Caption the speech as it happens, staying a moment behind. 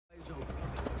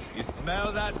You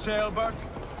smell that, Jailbird?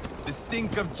 The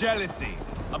stink of jealousy,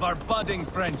 of our budding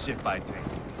friendship, I think.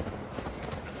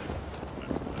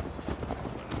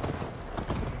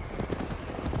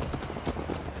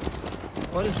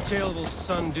 What is Jailwolf's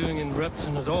son doing in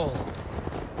Repton at all?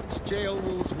 It's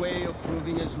Jailwolf's way of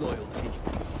proving his loyalty.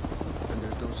 And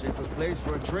there's no safer place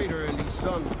for a traitor and his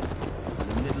son in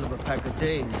the middle of a pack of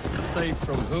Danes. Safe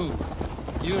from who?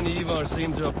 You and Ivar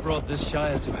seem to have brought this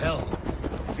Shire to hell.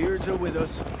 Fears are with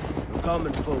us, the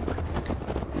common folk.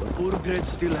 But Urgred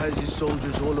still has his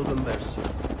soldiers all over Mercia.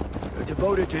 They're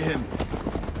devoted to him,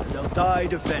 and they'll die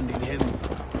defending him.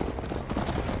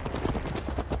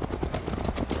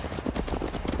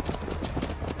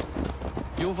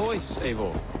 Your voice,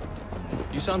 Eivor.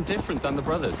 You sound different than the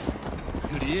brothers.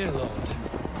 Good ear, Lord.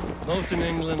 Most in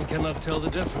England cannot tell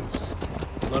the difference.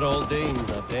 Not all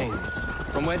Danes are Danes.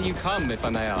 From where do you come, if I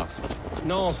may ask?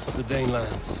 North of the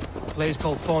Danelands. A place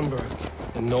called Thornburg,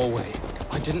 in Norway.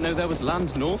 I didn't know there was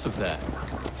land north of there.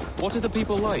 What are the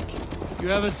people like? You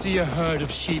ever see a herd of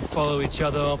sheep follow each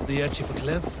other off the edge of a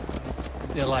cliff?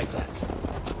 They're like that.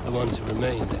 The ones who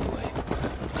remained, anyway.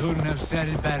 Couldn't have said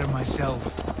it better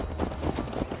myself.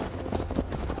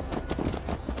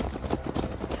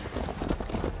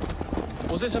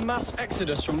 Was it a mass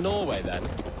exodus from Norway, then?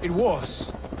 It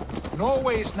was.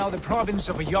 Norway is now the province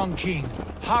of a young king,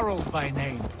 Harald by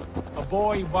name. A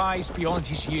boy wise beyond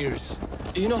his years.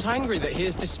 Are you not angry that he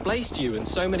has displaced you and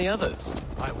so many others?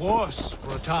 I was,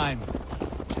 for a time.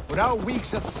 But our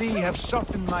weeks at sea have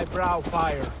softened my brow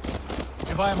fire.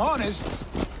 If I am honest,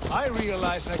 I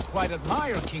realize I quite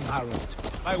admire King Harald.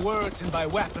 By words and by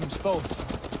weapons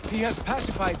both. He has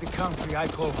pacified the country I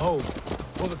call home.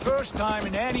 For the first time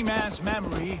in any man's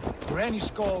memory, or any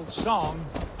skald's song,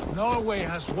 Norway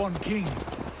has one king.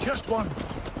 Just one.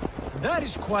 And that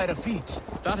is quite a feat.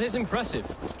 That is impressive,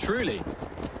 truly.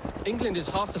 England is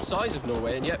half the size of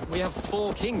Norway, and yet we have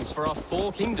 4 kings for our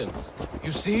 4 kingdoms.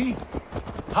 You see?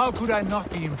 How could I not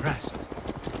be impressed?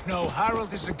 No,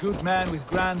 Harald is a good man with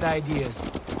grand ideas.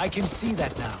 I can see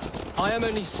that now. I am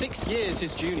only 6 years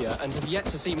his junior and have yet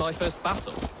to see my first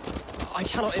battle. I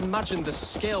cannot imagine the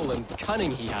skill and cunning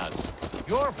he has.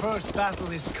 Your first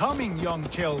battle is coming, young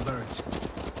Jailbird.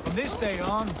 From this day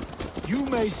on, you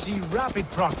may see rapid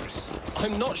progress.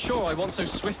 I'm not sure I want so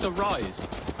swift a rise.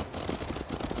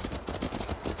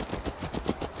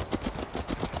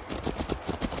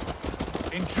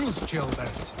 In truth,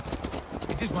 Jailbird,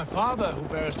 it is my father who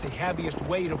bears the heaviest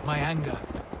weight of my anger,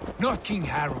 not King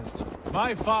Harald.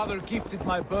 My father gifted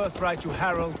my birthright to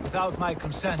Harald without my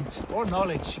consent or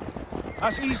knowledge.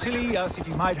 As easily as if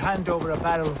he might hand over a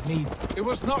barrel of mead. It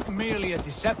was not merely a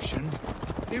deception,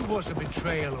 it was a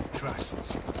betrayal of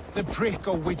trust. The prick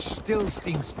of which still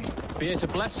stings me. Be it a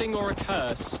blessing or a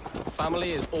curse,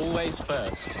 family is always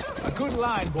first. A good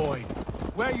line, boy.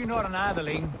 Were you not an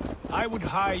atheling, I would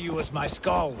hire you as my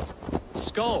skald.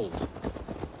 Skald?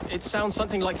 It sounds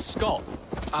something like Scott,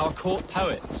 our court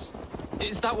poets.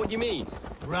 Is that what you mean?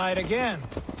 Right again.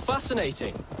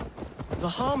 Fascinating. The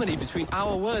harmony between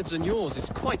our words and yours is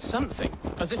quite something.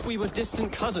 As if we were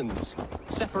distant cousins,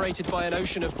 separated by an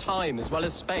ocean of time as well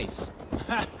as space.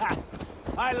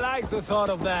 I like the thought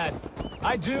of that.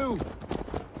 I do.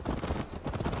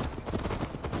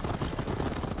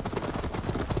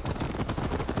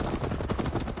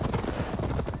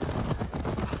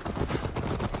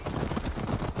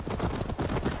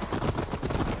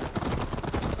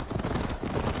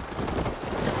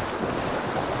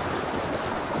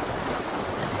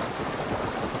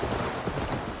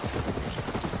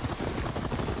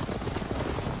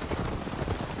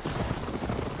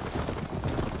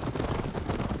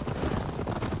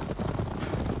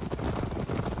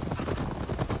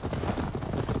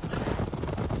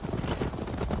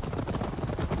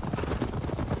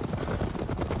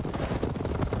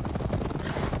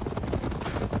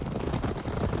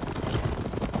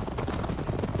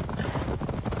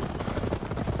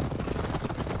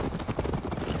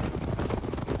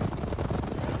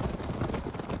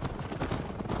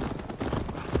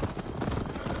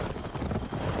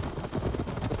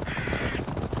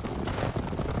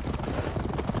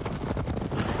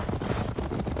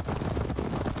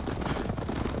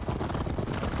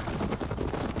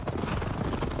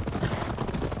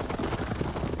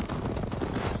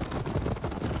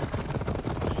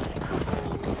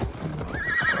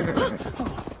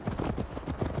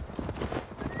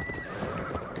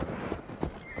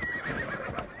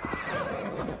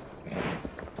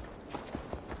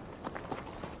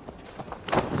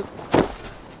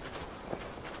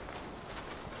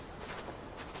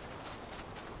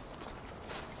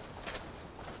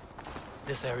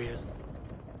 This area is...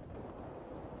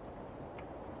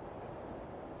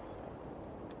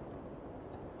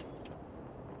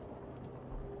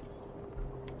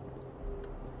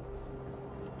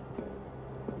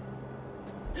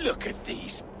 Look at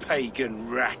these pagan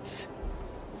rats.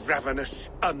 Ravenous,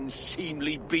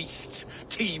 unseemly beasts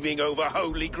teeming over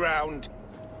holy ground.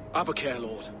 Have a care,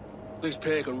 Lord. These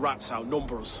pagan rats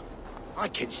outnumber us. I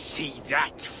can see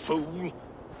that, fool.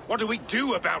 What do we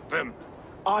do about them?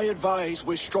 I advise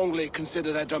we strongly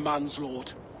consider their demands,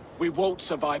 Lord. We won't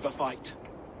survive a fight.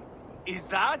 Is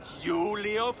that you,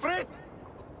 Leofrid?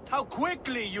 How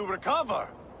quickly you recover!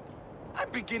 I'm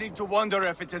beginning to wonder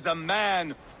if it is a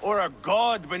man or a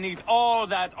god beneath all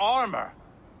that armor.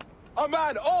 A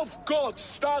man of God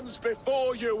stands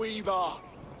before you, Ivar.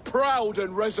 Proud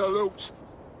and resolute.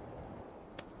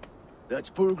 That's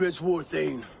Burgred's war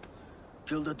thane.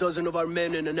 Killed a dozen of our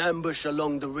men in an ambush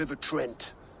along the River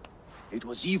Trent. It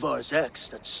was Ivar's axe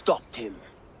that stopped him.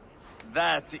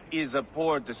 That is a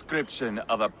poor description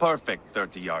of a perfect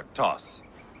 30-yard toss.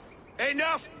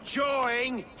 Enough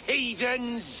jawing,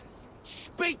 heathens!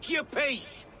 Speak your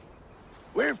piece!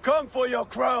 We've come for your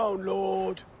crown,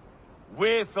 Lord.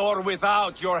 With or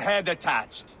without your head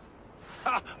attached.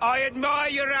 I admire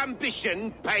your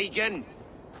ambition, pagan.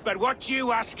 But what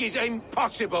you ask is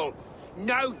impossible.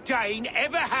 No Dane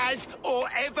ever has or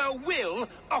ever will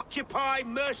occupy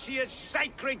Mercia's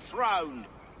sacred throne.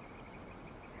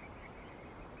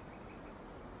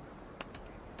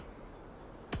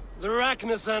 The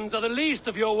Ragnarsons are the least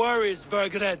of your worries,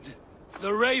 Burgred.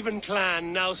 The Raven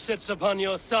clan now sits upon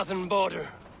your southern border.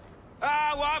 Oh,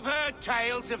 I've heard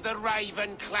tales of the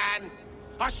Raven clan.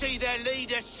 I see their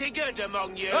leader Sigurd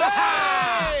among you.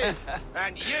 Hey!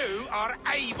 And you are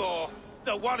Eivor,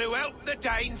 the one who helped the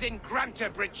Danes in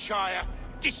Grantabridgeshire,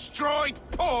 destroyed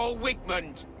poor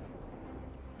Wigmund.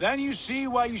 Then you see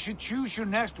why you should choose your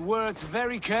next words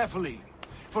very carefully.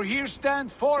 For here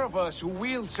stand 4 of us who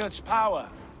wield such power.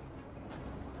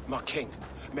 My king,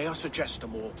 may I suggest a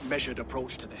more measured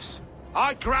approach to this?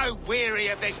 I grow weary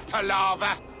of this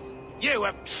palaver. You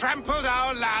have trampled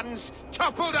our lands,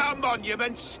 toppled our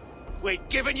monuments. We've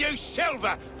given you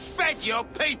silver, fed your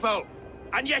people.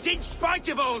 And yet in spite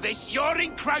of all this, your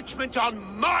encroachment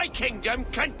on my kingdom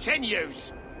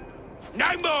continues.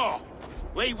 No more!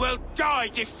 We will die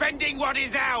defending what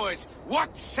is ours,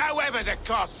 whatsoever the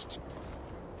cost.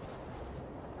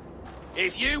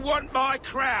 If you want my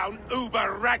crown,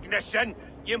 Uber Ragnarsson,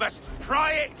 you must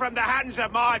pry it from the hands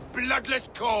of my bloodless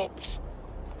corpse.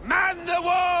 Man the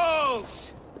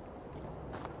walls!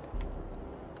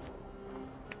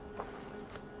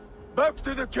 Back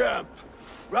to the camp.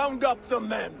 Round up the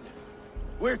men.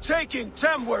 We're taking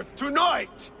Tamworth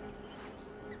tonight!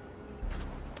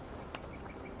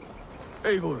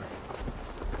 Eivor,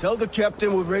 tell the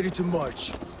captain we're ready to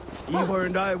march. Ivar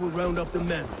and I will round up the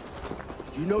men.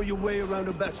 Do you know your way around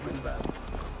a batsman ram?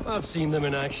 I've seen them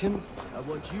in action. I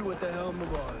want you at the helm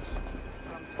of ours.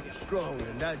 Strong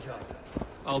and agile.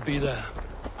 I'll be there.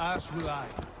 As will I.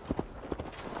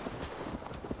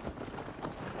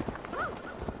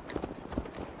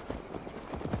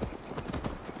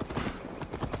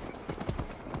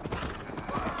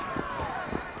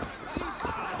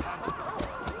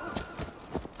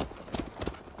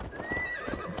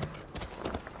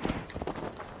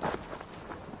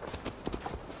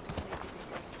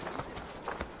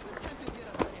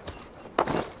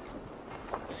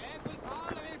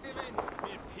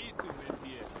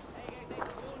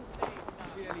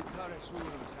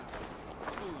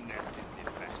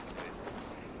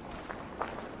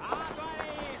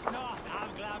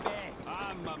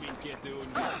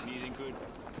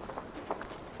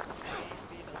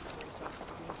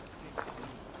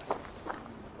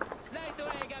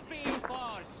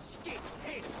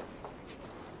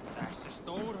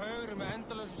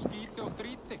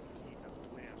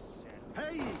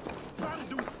 Hej! Fan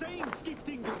du sein,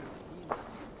 skiptinger!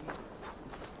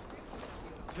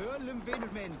 Tölum,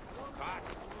 vinner min!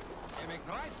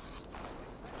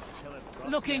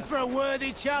 Looking for a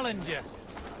worthy challenger.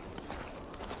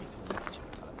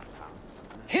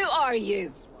 Who are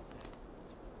you?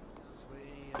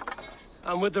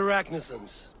 I'm with the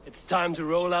Ragnarsons. It's time to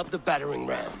roll out the battering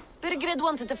ram. Burgred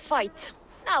wanted to fight.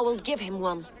 Now we'll give him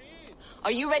one.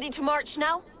 Are you ready to march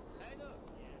now?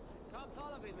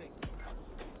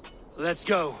 Let's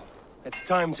go. It's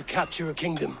time to capture a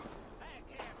kingdom.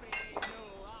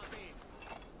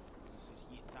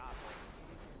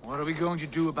 What are we going to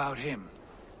do about him?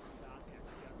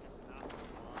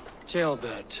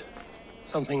 Jailbird.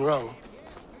 Something wrong?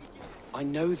 I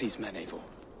know these men, Eivor.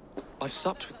 I've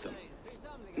supped with them.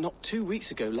 Not 2 weeks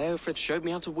ago, Leofrith showed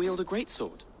me how to wield a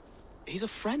greatsword. He's a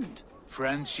friend.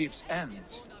 Friendships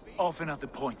end, often at the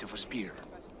point of a spear.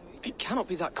 It cannot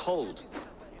be that cold.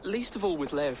 Least of all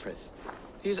with Leofrith.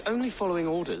 He is only following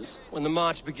orders. When the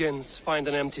march begins, find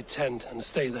an empty tent and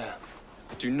stay there.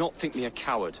 Do not think me a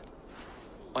coward.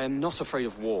 I am not afraid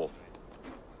of war.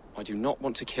 I do not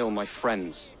want to kill my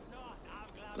friends.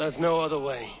 There's no other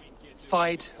way.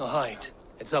 Fight or hide.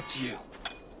 It's up to you.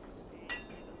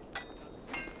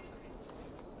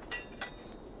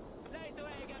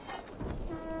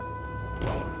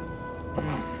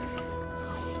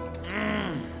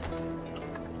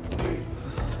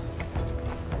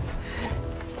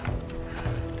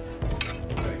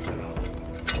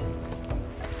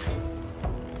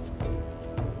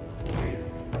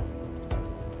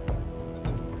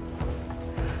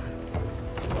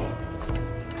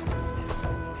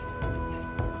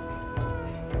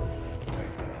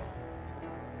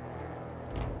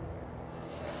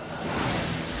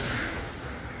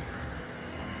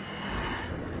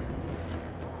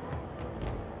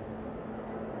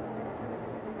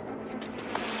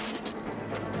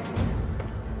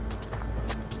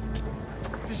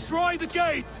 Destroy the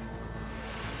gate!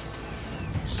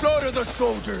 Slaughter the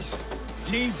soldiers!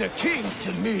 Leave the king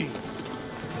to me!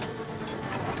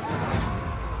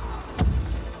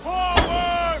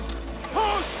 Forward!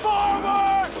 Push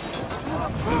forward!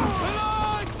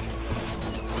 Blood!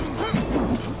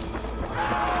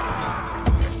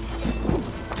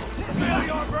 Spill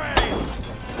your brains!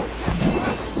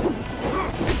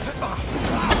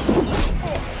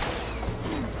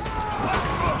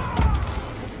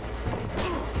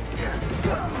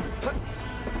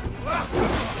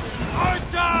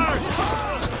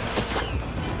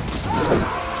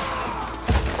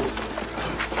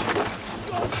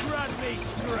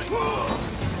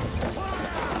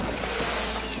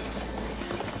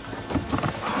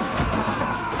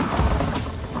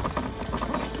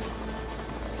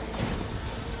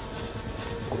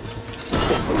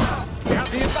 We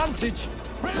have the advantage!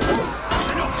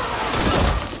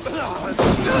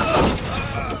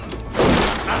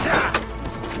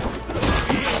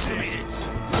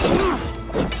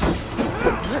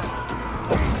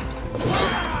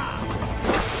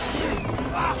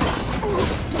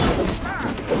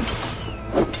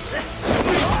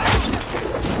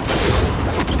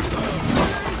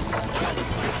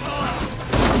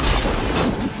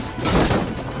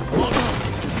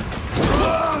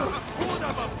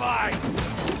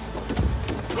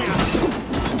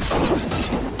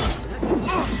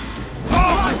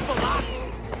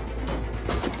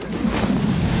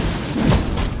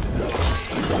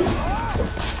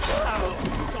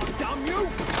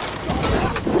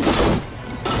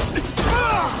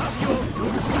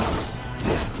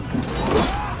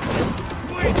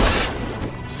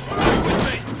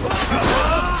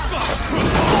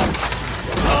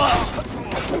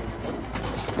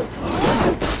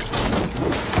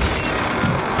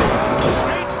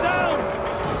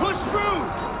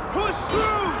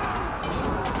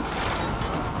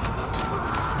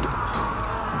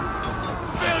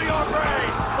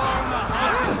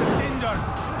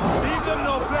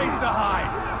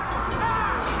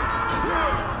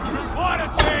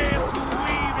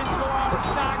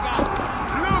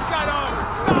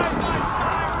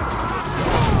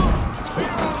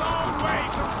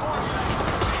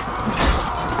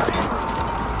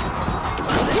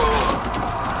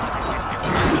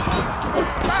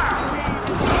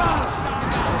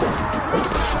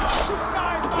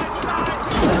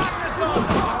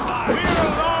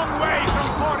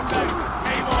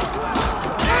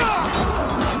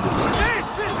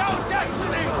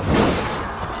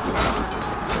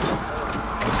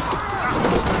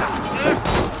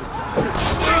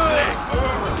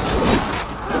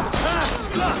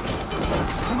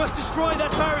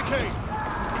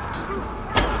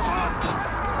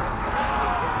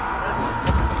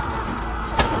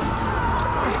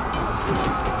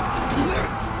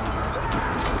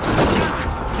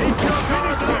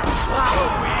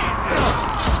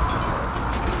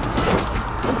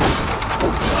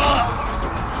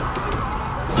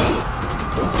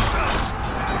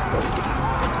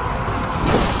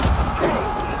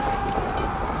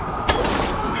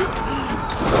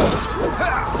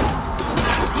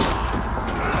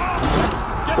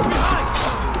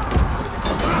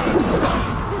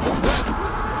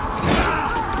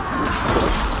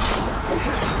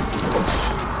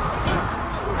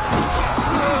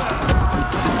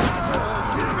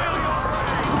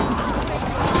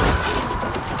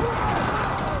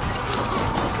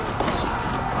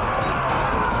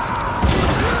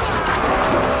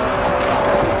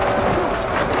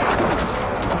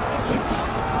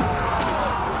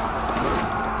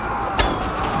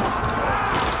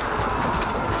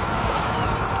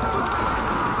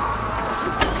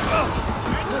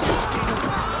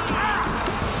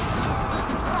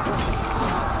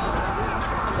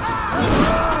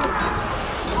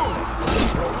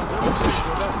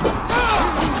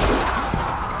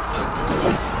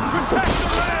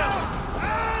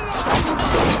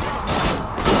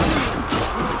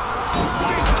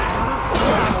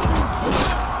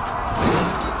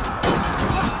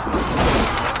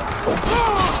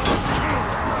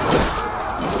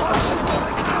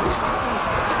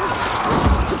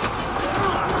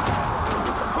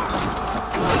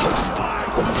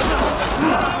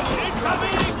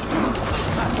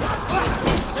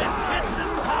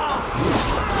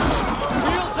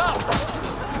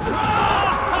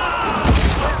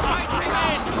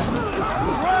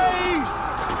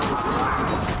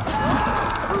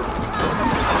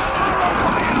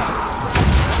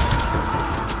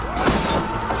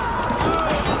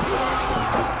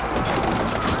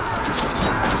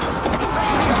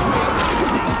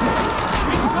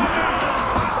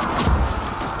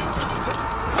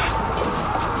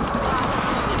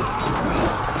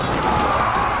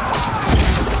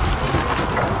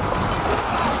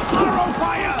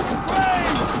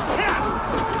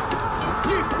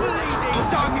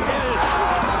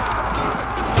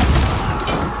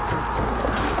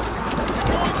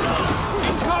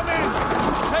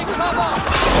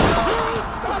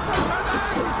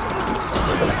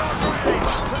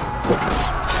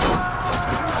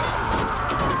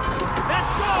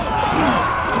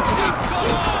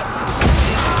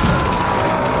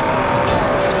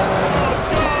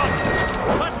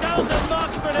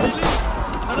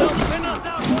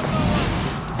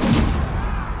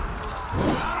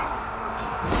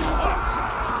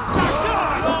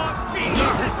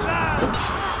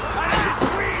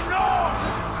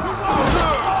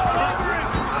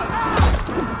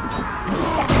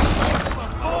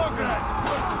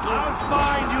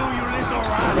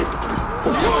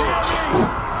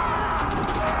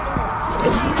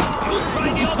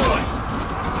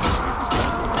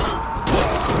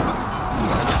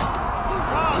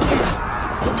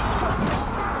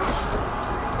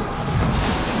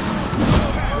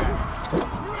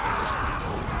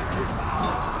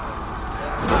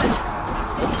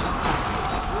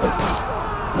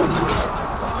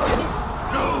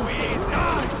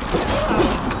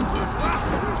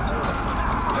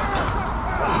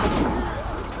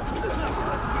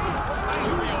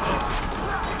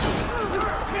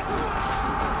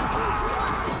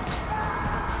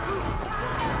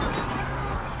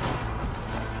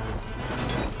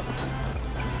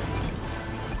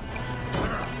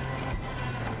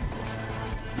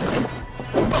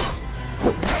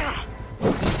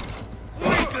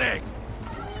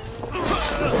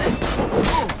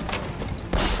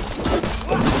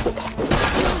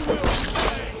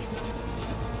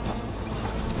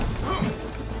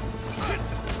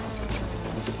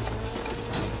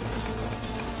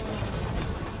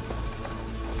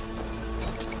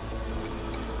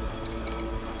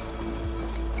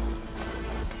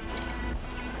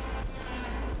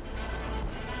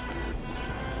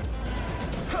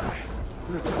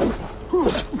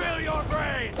 Spill your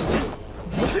brain!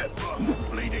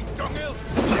 Bleeding dunghill!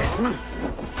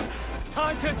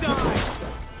 Time to die!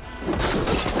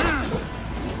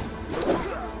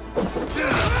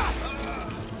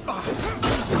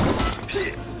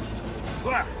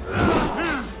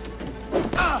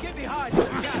 Get behind me!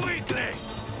 Quickly!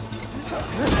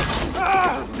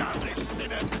 Damn this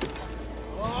sinner!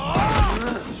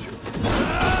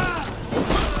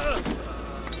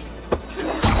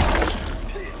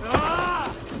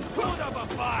 Put up a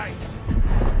fight!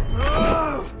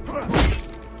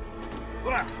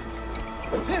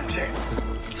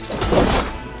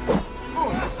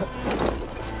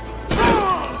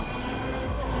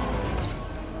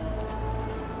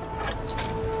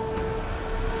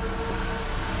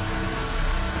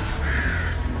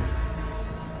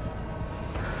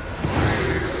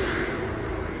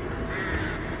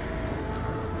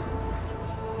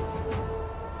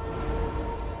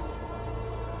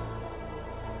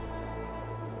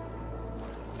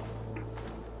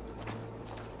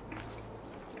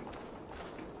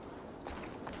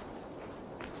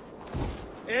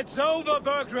 It's over,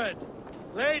 Bergred!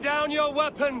 Lay down your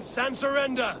weapons and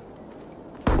surrender!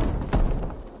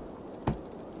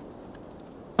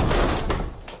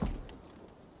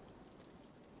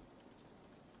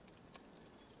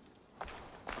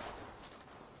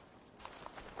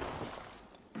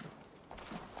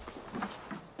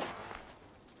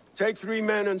 Take 3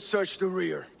 men and search the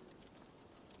rear.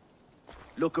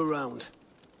 Look around.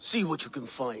 See what you can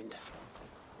find.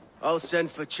 I'll send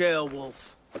for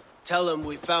Chaelwolf. Tell him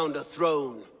we found a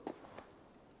throne.